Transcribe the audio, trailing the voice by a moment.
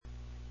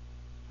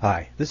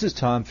Hi, this is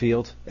Tom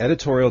Field,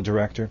 Editorial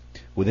Director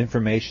with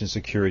Information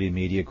Security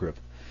Media Group.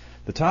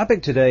 The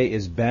topic today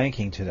is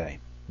Banking Today,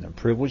 and I'm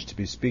privileged to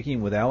be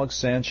speaking with Alex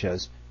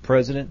Sanchez,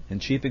 President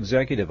and Chief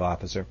Executive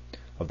Officer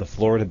of the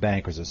Florida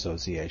Bankers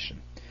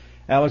Association.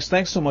 Alex,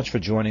 thanks so much for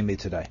joining me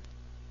today.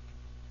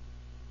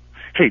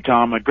 Hey,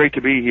 Tom, great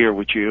to be here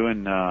with you,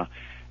 and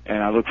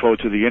I look forward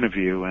to the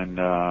interview, and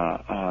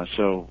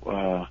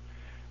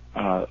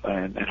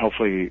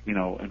hopefully,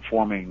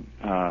 informing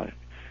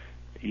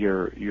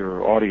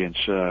your audience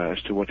as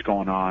to what's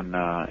going on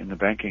in the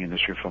banking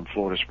industry from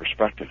Florida's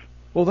perspective.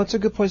 Well, that's a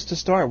good place to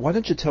start. Why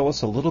don't you tell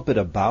us a little bit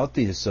about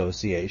the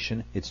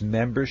association, its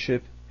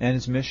membership, and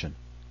its mission?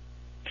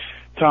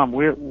 Tom,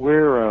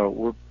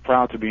 we're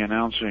proud to be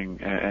announcing,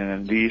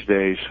 and these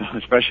days,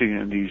 especially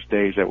in these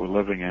days that we're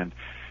living in,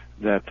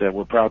 that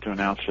we're proud to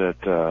announce that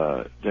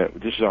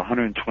this is our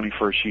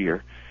 121st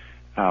year.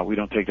 We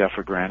don't take that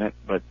for granted,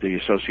 but the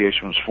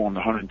association was formed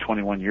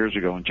 121 years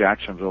ago in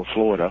Jacksonville,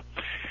 Florida,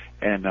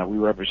 and we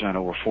represent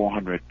over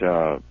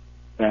 400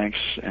 banks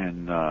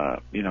and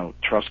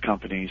trust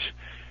companies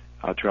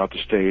throughout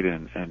the state,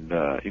 and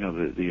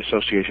the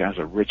association has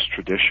a rich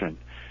tradition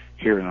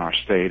here in our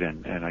state,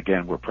 and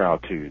again, we're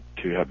proud to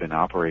have been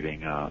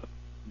operating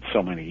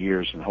so many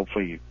years, and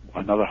hopefully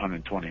another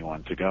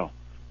 121 to go.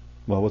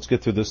 Well, let's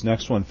get through this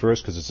next one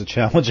first, because it's a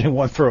challenging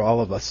one for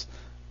all of us.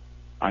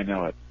 I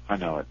know it.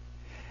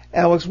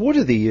 Alex, what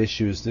are the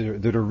issues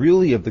that are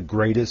really of the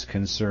greatest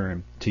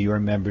concern to your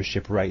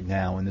membership right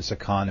now in this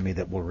economy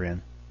that we're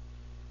in?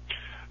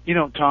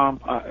 Tom,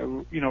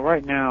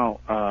 right now,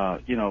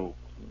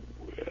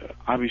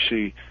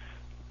 obviously,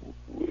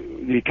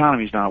 the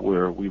economy's not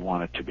where we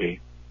want it to be.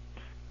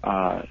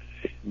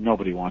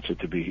 Nobody wants it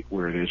to be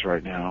where it is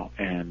right now,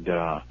 and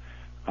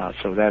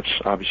so that's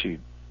obviously,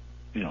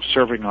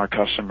 serving our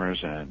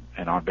customers and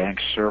our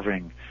banks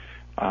serving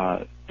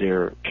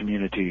their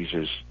communities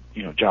is,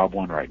 job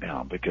one right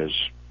now, because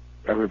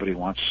everybody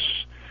wants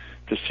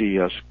to see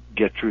us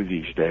get through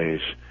these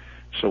days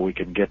so we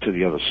can get to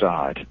the other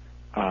side.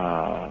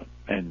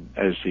 And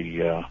as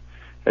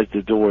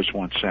the Doors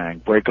once sang,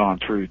 break on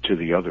through to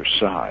the other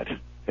side,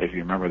 if you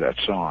remember that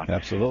song.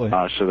 Absolutely.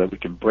 So that we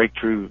can break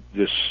through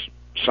this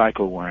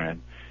cycle we're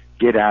in,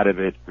 get out of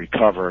it,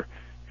 recover,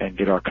 and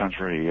get our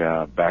country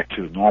back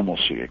to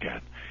normalcy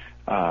again.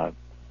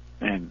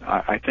 And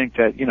I think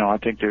that, I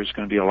think there's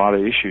going to be a lot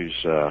of issues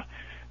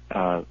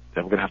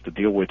that we're going to have to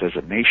deal with as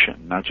a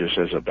nation, not just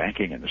as a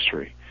banking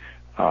industry,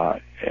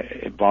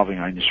 involving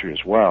our industry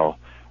as well,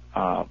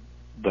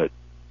 but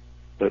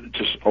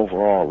just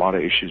overall a lot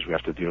of issues we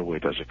have to deal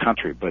with as a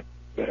country. But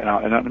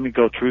and let me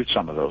go through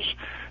some of those.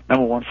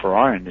 Number one for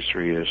our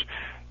industry is,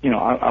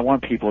 I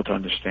want people to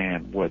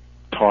understand what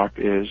TARP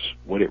is,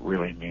 what it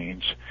really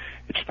means.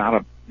 It's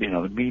not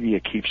the media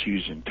keeps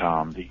using,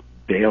 Tom, the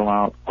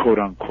bailout, quote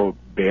unquote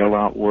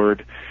bailout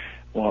word.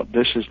 Well,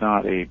 this is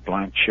not a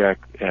blank check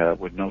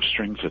with no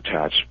strings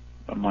attached,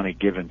 money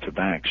given to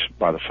banks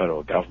by the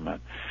federal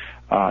government.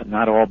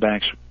 Not all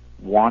banks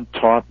want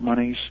TARP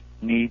monies,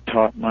 need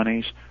TARP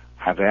monies,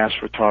 have asked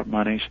for TARP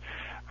monies.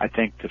 I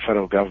think the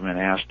federal government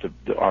asked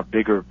our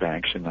bigger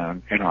banks in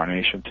our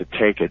nation to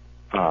take it,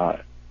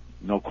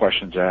 no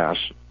questions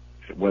asked,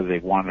 whether they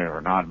wanted it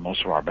or not.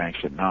 Most of our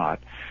banks did not.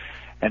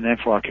 And then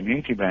for our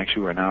community banks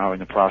who are now in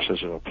the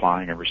process of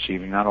applying and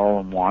receiving, not all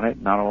of them want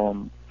it, not all of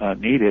them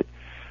need it.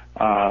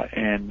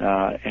 And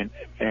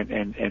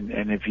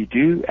if you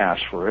do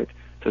ask for it,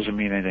 doesn't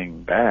mean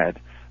anything bad.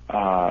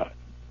 But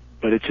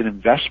it's an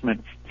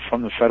investment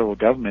from the federal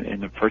government in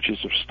the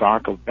purchase of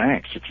stock of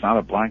banks. It's not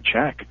a blank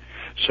check.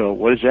 So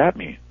what does that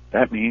mean?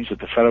 That means that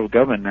the federal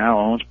government now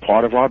owns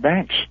part of our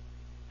banks.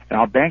 And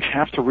our banks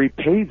have to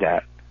repay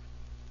that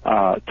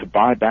to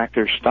buy back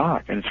their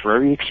stock. And it's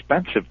very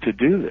expensive to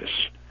do this.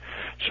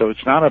 So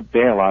it's not a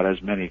bailout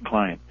as many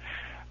claim.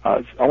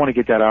 I want to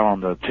get that out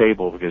on the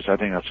table because I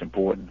think that's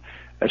important.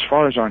 As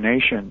far as our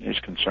nation is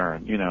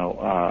concerned,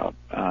 and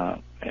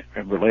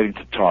relating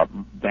to TARP,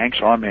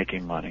 banks are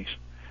making monies.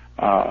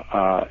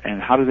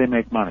 And how do they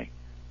make money?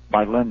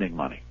 By lending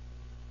money.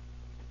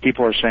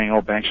 People are saying,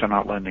 banks are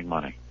not lending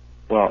money.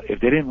 Well, if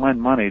they didn't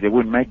lend money, they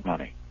wouldn't make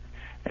money,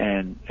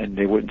 and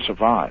they wouldn't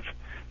survive.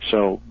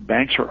 So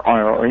banks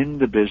are in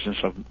the business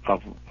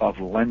of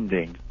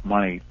lending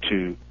money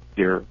to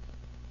their,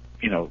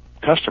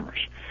 customers.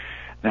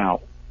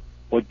 Now,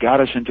 what got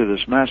us into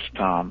this mess,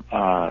 Tom,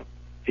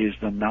 is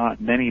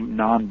many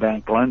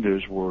non-bank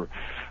lenders were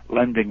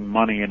lending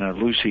money in a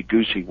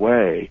loosey-goosey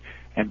way,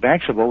 and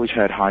banks have always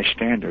had high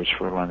standards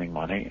for lending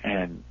money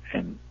and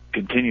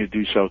continue to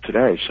do so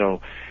today.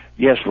 So,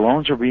 yes,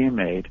 loans are being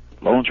made.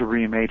 Loans were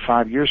being made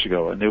 5 years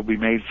ago, and they'll be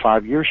made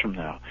 5 years from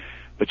now.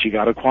 But you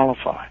got to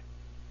qualify.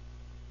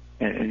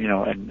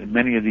 And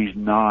many of these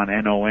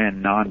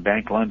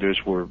non-bank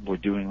lenders were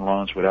doing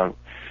loans without,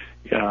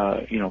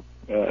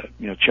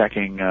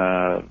 checking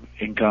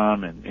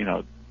income and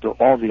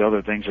all the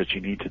other things that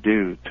you need to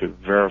do to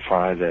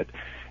verify that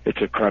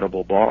it's a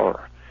credible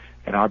borrower.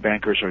 And our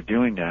bankers are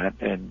doing that,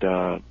 and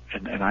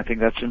I think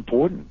that's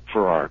important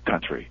for our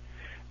country.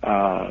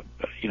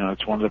 It's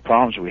it's one of the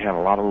problems. We have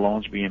a lot of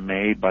loans being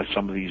made by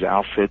some of these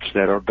outfits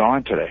that are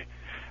gone today.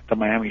 The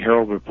Miami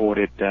Herald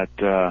reported that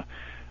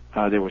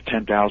there were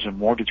 10,000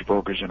 mortgage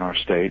brokers in our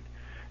state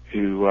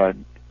who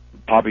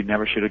probably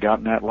never should have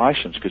gotten that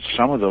license because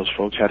some of those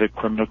folks had a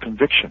criminal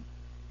conviction.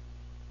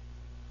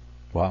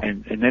 Wow.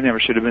 And they never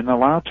should have been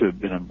allowed to have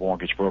been a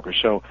mortgage broker.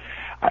 So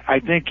I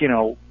think,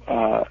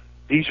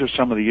 these are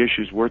some of the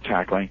issues we're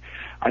tackling.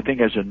 I think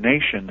as a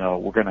nation, though,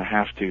 we're going to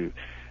have to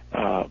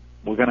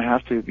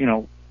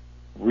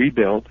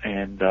rebuild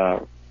and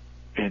there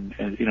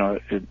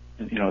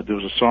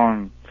was a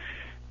song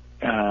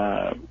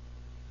that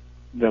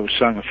was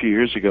sung a few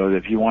years ago that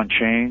if you want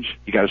change,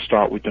 you got to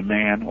start with the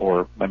man,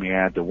 or let me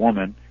add, the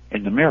woman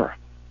in the mirror.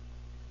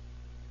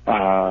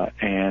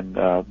 And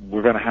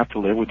we're going to have to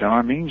live within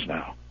our means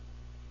now.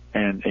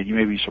 And you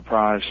may be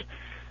surprised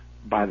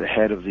by the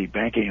head of the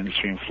banking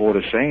industry in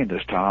Florida saying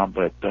this, Tom,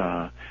 but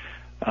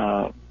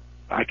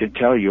I can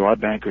tell you our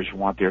bankers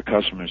want their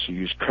customers to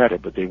use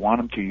credit, but they want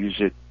them to use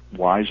it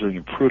wisely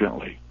and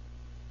prudently.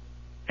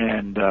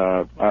 And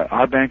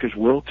our bankers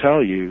will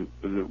tell you,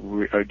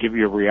 give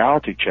you a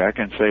reality check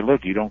and say,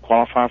 look, you don't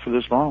qualify for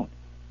this loan.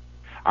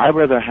 I'd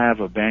rather have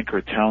a banker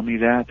tell me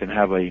that than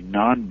have a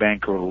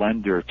non-banker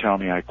lender tell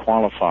me I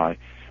qualify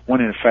when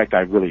in effect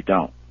I really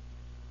don't.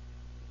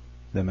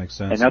 That makes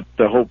sense. And that's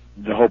the whole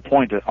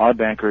point, that our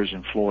bankers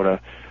in Florida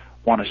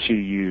want to see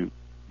you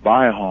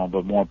buy a home,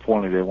 but more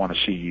importantly, they want to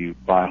see you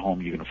buy a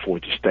home you can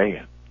afford to stay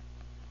in.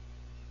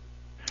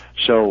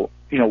 So,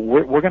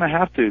 we're going to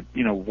have to,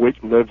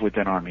 live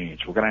within our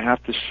means. We're going to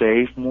have to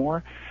save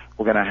more.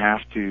 We're going to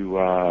have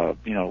to,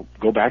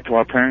 go back to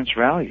our parents'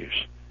 values.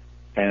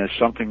 And it's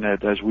something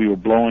that as we were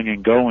blowing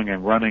and going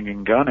and running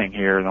and gunning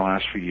here in the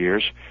last few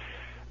years,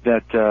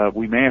 that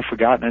we may have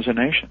forgotten as a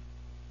nation.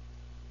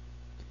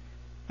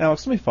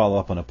 Alex, let me follow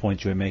up on a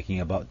point you were making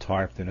about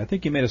TARP. And I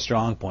think you made a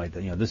strong point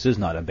that, this is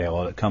not a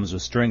bailout. It comes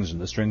with strings, and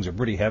the strings are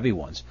pretty heavy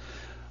ones.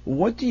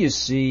 What do you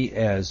see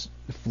as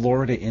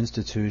Florida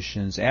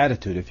institutions'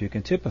 attitude, if you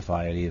can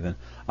typify it even,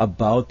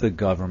 about the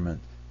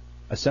government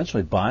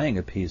essentially buying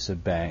a piece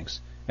of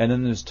banks? And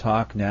then there's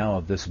talk now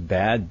of this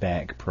bad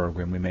bank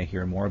program we may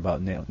hear more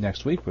about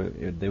next week, where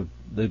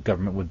the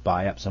government would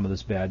buy up some of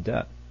this bad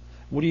debt.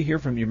 What do you hear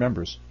from your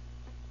members?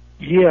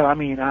 Yeah,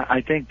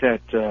 I think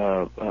that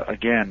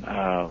again,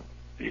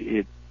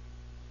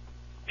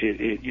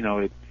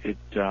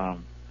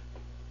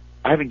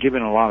 I haven't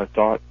given a lot of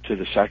thought to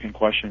the second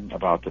question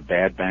about the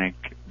bad bank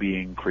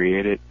being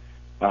created,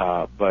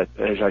 but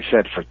as I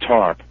said, for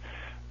TARP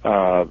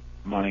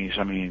monies,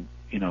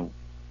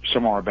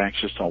 some of our banks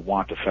just don't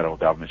want the federal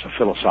government. It's a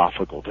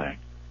philosophical thing.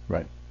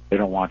 Right. They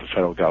don't want the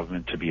federal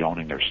government to be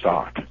owning their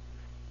stock,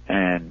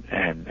 and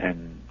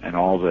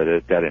all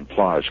that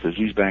implies, because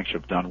these banks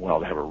have done well.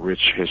 They have a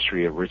rich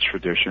history, a rich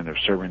tradition. They're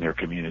serving their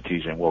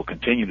communities, and will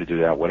continue to do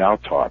that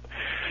without TARP.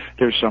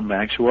 There's some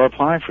banks who are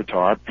applying for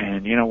TARP,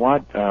 and you know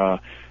what? Are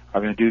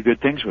going to do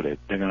good things with it.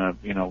 They're going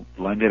to,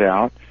 lend it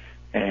out,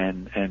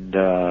 and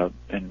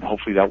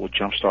hopefully that will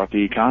jumpstart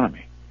the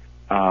economy.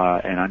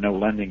 And I know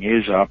lending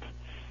is up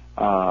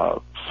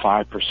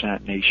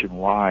 5%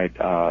 nationwide,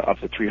 up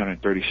to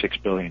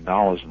 $336 billion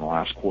in the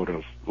last quarter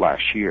of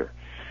last year.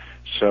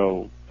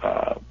 So,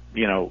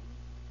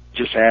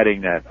 just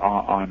adding that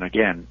on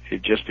again,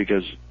 just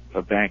because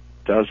a bank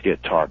does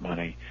get TARP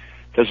money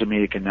doesn't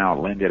mean it can now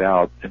lend it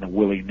out in a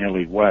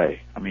willy-nilly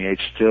way.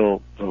 It's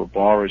still, the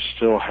borrowers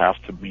still have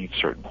to meet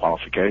certain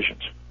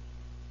qualifications.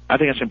 I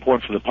think it's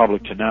important for the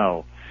public to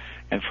know,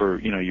 and for,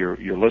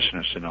 your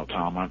listeners to know,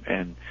 Tom.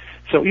 And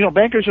so,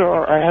 bankers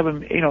are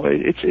having,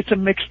 it's a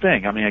mixed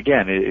thing.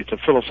 Again, it's a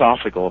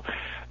philosophical,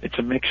 it's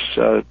a mixed,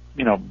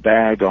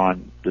 bag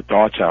on the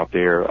thoughts out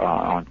there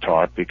on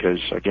TARP, because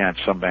again,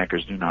 some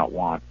bankers do not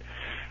want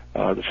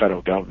the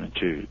federal government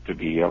to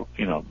be,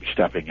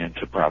 stepping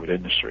into private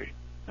industry,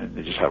 and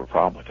they just have a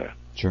problem with that.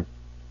 Sure.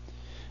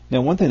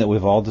 Now, one thing that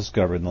we've all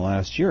discovered in the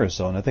last year or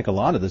so, and I think a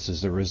lot of this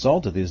is the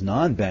result of these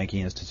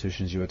non-banking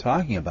institutions you were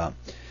talking about,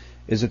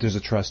 is that there's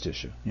a trust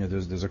issue.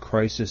 There's a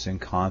crisis in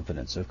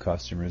confidence of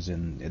customers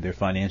in their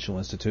financial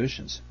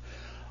institutions.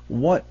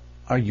 What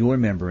are your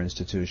member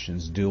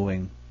institutions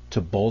doing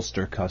to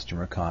bolster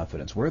customer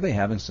confidence? Where are they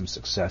having some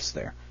success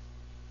there?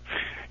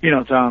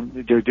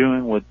 Tom, they're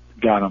doing what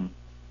got them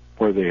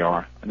where they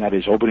are, and that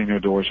is opening their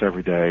doors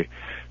every day,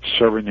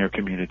 serving their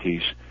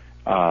communities.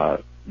 No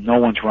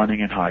one's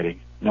running and hiding.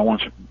 No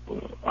one's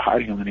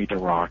hiding underneath a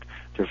rock.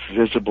 They're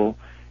visible.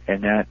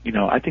 And that,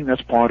 I think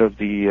that's part of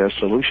the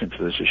solution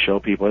to this, is show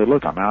people, hey,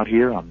 look, I'm out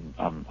here. I'm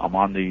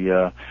on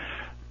the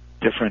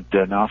different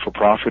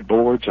not-for-profit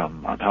boards.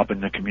 I'm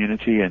helping the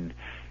community, and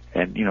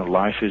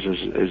life is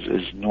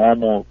as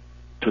normal,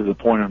 to the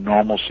point of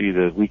normalcy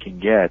that we can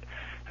get,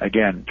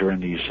 again,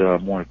 during these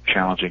more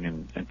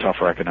challenging and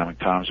tougher economic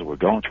times that we're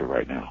going through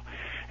right now.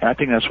 And I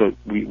think that's what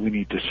we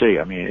need to see.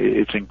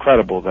 It's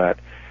incredible that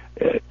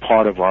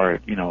part of our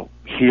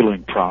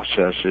healing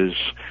process is.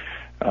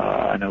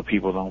 I know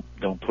people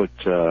don't put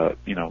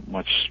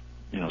much,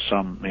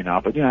 some may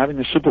not, but having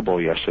the Super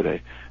Bowl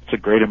yesterday, it's a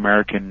great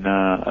American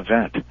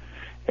event,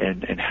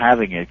 and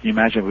having it. Can you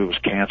imagine if it was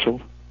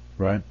canceled?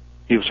 Right.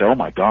 People say, "Oh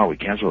my God, we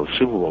canceled the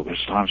Super Bowl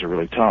because times are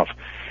really tough."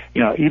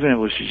 Even if it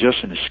was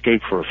just an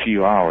escape for a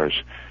few hours,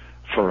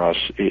 for us,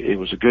 it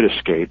was a good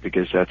escape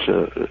because that's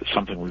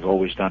something we've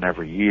always done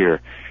every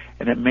year,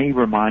 and it may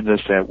remind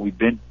us that we've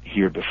been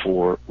here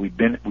before. We've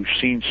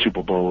seen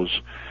Super Bowls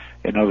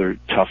in other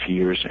tough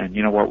years, and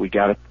you know what? We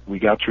got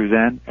through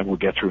then, and we'll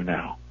get through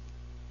now.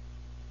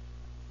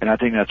 And I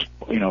think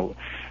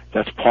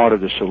that's part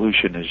of the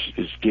solution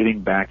is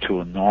getting back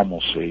to a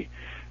normalcy.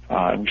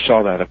 And we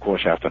saw that, of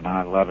course, after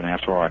 9/11,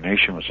 after our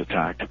nation was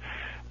attacked.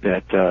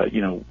 That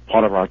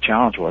part of our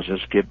challenge was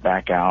just get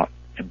back out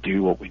and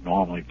do what we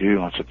normally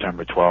do on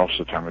September 12th,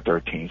 September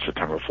 13th,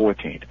 September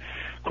 14th.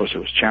 Of course, it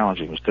was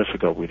challenging. It was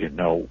difficult. We didn't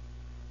know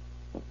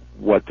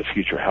what the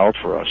future held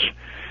for us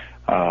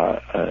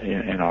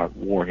in our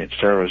war against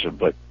terrorism.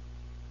 But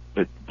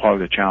part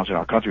of the challenge in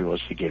our country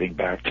was to getting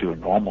back to a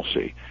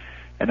normalcy.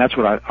 And that's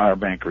what our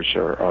bankers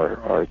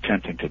are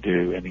attempting to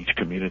do in each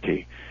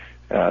community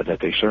that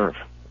they serve.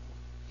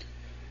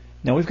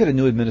 Now, we've got a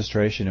new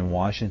administration in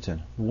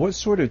Washington. What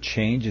sort of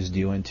changes do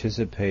you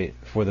anticipate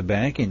for the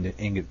banking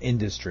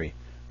industry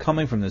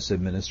coming from this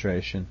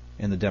administration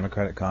in the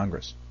Democratic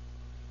Congress?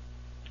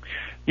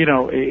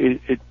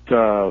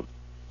 Tom,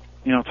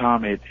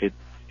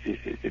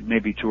 it may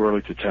be too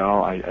early to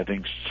tell. I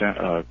think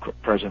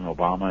President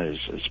Obama has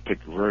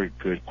picked very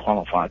good,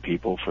 qualified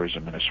people for his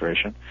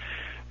administration.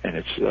 And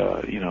it's,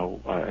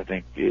 I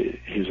think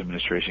his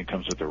administration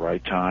comes at the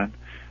right time,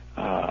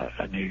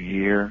 a new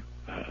year,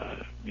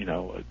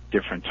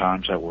 different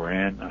times that we're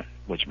in,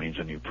 which means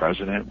a new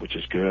president, which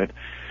is good.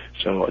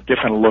 So a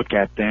different look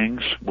at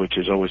things, which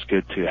is always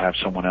good to have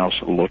someone else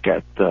look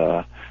at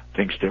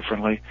things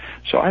differently.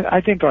 So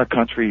I think our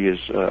country is,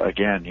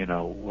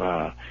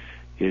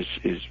 is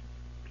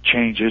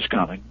change is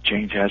coming.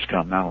 Change has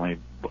come, not only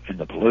in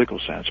the political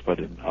sense, but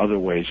in other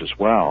ways as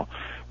well.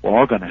 We're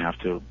all going to have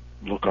to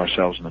look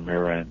ourselves in the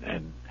mirror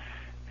and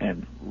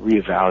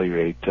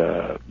reevaluate,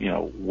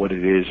 what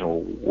it is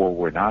or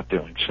we're not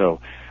doing. So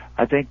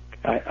I think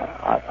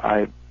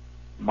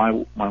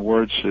my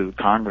words to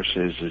Congress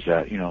is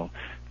that,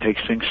 take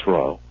things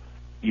slow.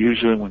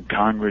 Usually when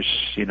Congress,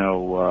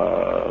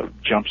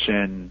 jumps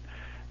in,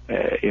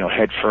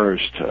 head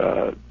first,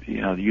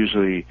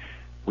 usually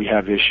we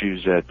have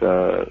issues that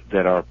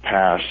are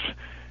passed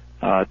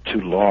to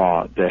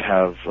law that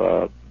have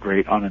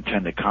great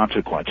unintended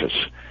consequences.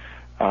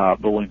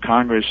 But when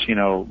Congress,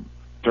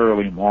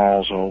 thoroughly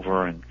mulls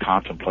over and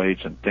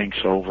contemplates and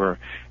thinks over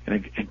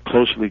and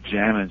closely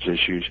examines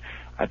issues,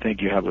 I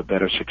think you have a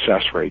better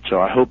success rate. So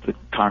I hope that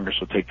Congress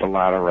will take the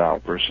latter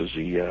route versus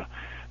the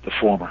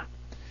former.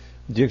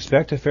 Do you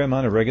expect a fair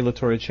amount of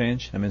regulatory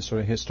change? I mean,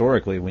 sort of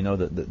historically, we know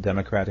that the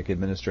Democratic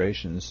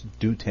administrations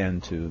do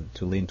tend to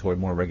lean toward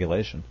more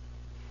regulation.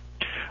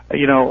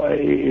 It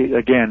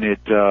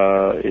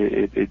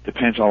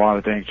depends on a lot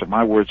of things. So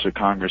my words to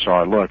Congress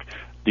are, look,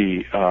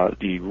 the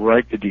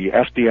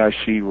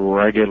FDIC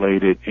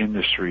regulated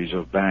industries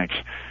of banks,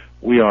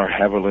 we are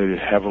heavily.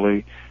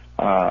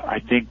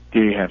 I think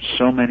they have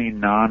so many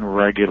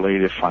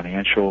non-regulated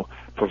financial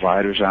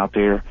providers out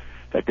there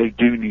that they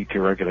do need to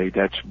regulate.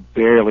 That's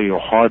barely or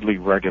hardly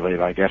regulated,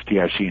 like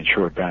FDIC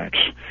insured banks.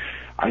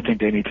 I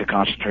think they need to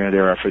concentrate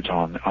their efforts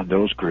on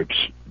those groups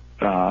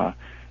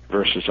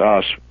versus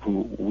us,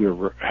 who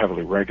we're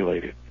heavily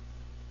regulated.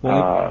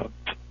 No,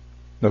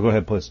 go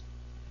ahead, please.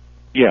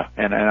 Yeah,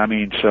 and I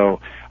mean,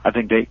 so I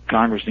think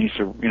Congress needs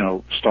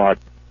to, start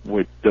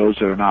with those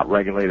that are not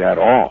regulated at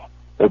all,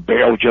 or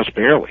just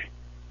barely.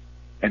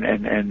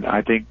 And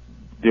I think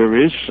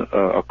there is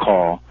a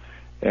call,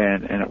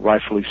 and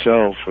rightfully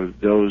so, for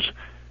those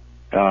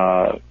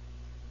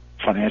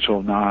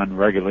financial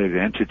non-regulated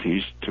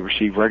entities to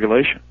receive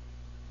regulation.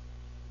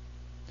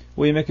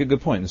 Well, you make a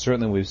good point, and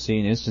certainly we've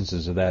seen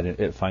instances of that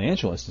at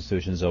financial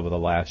institutions over the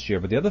last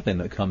year. But the other thing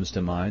that comes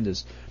to mind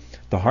is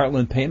the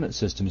Heartland Payment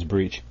Systems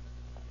breach,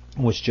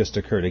 which just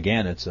occurred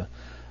again. It's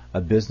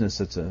a business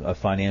that's a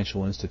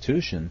financial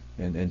institution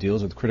and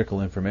deals with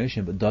critical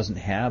information, but doesn't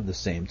have the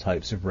same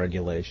types of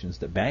regulations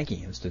that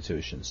banking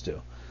institutions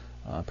do.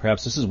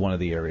 Perhaps this is one of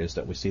the areas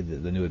that we see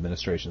the new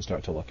administration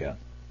start to look at.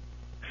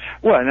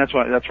 Well, and that's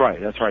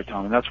right,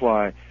 Tom, and that's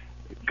why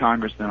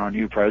Congress and our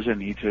new president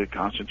need to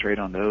concentrate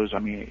on those. I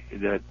mean,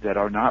 that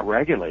are not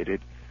regulated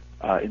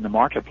in the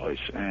marketplace,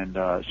 and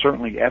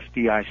certainly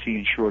FDIC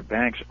insured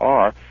banks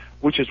are.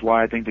 Which is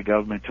why I think the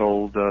government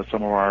told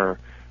some of our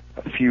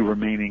few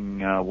remaining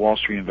Wall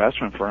Street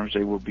investment firms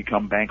they will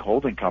become bank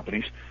holding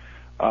companies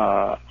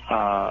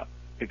because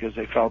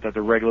they felt that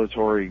the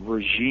regulatory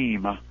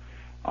regime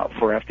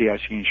for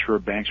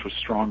FDIC-insured banks was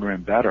stronger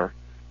and better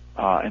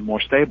and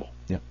more stable.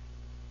 Yeah.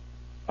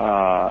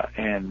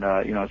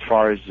 As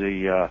far as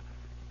the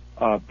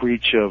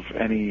breach of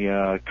any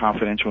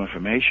confidential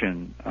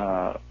information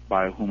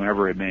by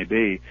whomever it may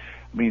be,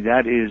 I mean,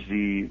 that is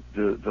the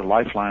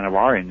lifeline of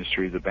our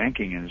industry, the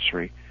banking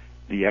industry,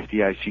 the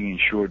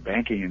FDIC-insured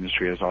banking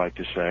industry, as I like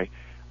to say,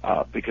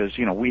 because,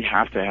 we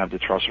have to have the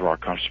trust of our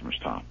customers,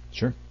 Tom.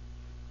 Sure.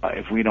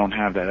 if we don't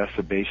have that, that's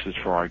the basis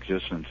for our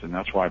existence, and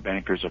that's why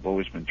bankers have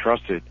always been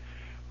trusted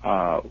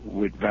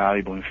with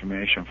valuable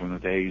information from the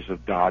days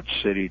of Dodge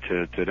City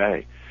to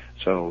today.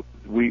 So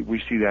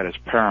we see that as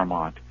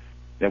paramount,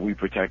 that we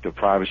protect the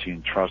privacy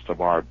and trust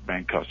of our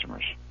bank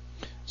customers.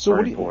 So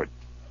Very important.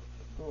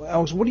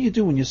 Alex, what do you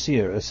do when you see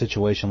a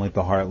situation like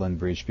the Heartland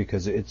breach?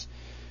 Because it's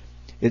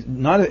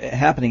not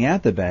happening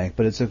at the bank,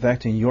 but it's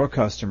affecting your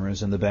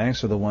customers, and the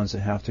banks are the ones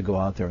that have to go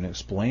out there and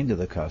explain to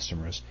the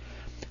customers.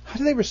 How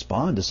do they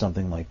respond to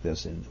something like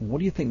this? And what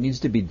do you think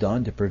needs to be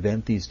done to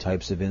prevent these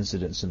types of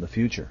incidents in the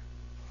future?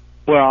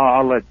 Well,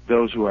 I'll let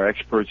those who are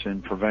experts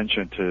in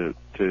prevention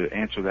to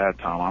answer that,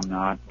 Tom. I'm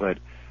not, but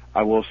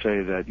I will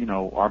say that,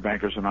 our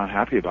bankers are not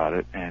happy about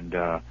it,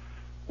 and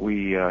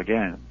we,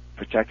 again,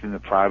 protecting the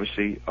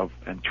privacy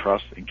and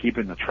trust and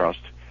keeping the trust,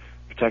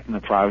 protecting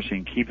the privacy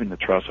and keeping the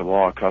trust of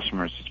all our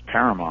customers is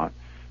paramount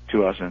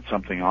to us, and it's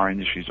something our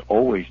industry's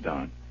always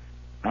done,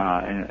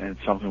 and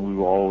it's something we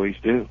will always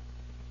do.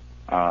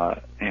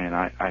 And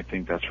I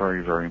think that's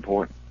very, very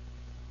important.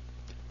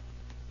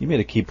 You made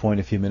a key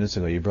point a few minutes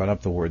ago. You brought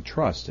up the word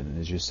trust, and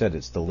as you said,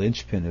 it's the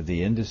linchpin of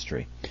the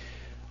industry.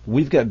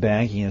 We've got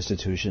banking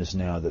institutions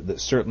now that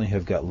certainly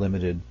have got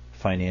limited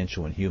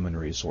financial and human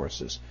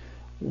resources.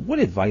 What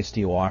advice do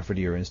you offer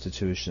to your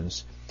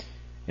institutions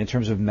in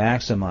terms of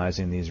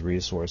maximizing these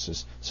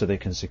resources so they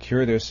can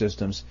secure their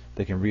systems,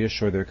 they can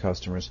reassure their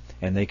customers,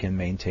 and they can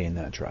maintain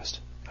that trust?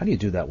 How do you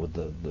do that with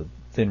the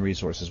thin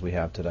resources we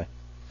have today?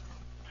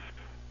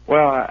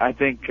 Well, I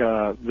think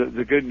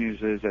the good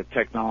news is that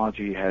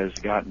technology has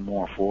gotten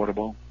more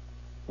affordable.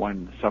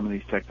 When some of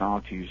these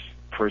technologies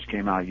first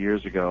came out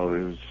years ago,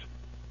 it was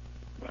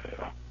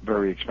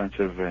very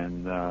expensive,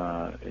 and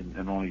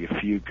only a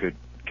few could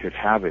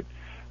have it.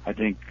 I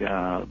think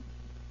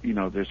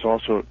there's all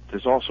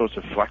sorts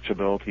of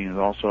flexibility and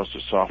all sorts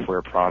of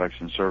software products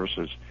and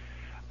services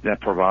that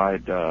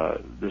provide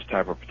this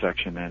type of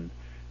protection,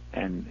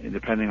 and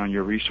depending on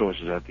your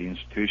resources at the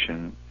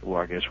institution, well,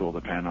 I guess will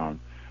depend on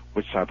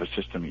which type of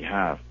system you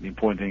have. The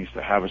important thing is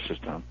to have a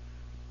system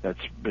that's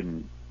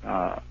been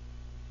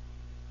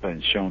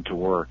shown to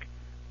work,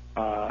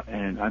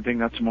 and I think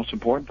that's the most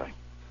important thing.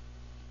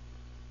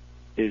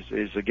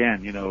 Is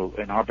again,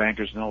 and our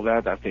bankers know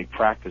that they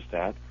practice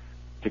that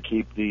to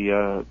keep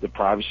the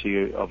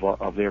privacy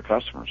of their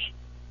customers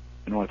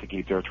in order to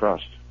keep their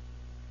trust.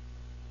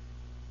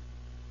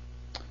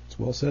 It's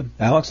well said,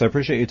 Alex. I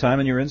appreciate your time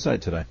and your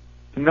insight today.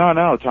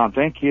 No, Tom.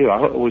 Thank you.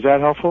 Was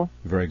that helpful?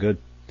 Very good.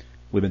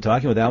 We've been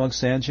talking with Alex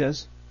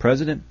Sanchez,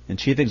 President and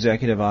Chief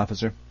Executive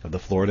Officer of the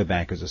Florida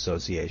Bankers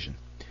Association.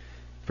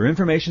 For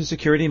Information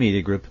Security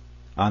Media Group,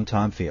 I'm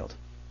Tom Field.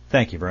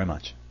 Thank you very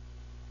much.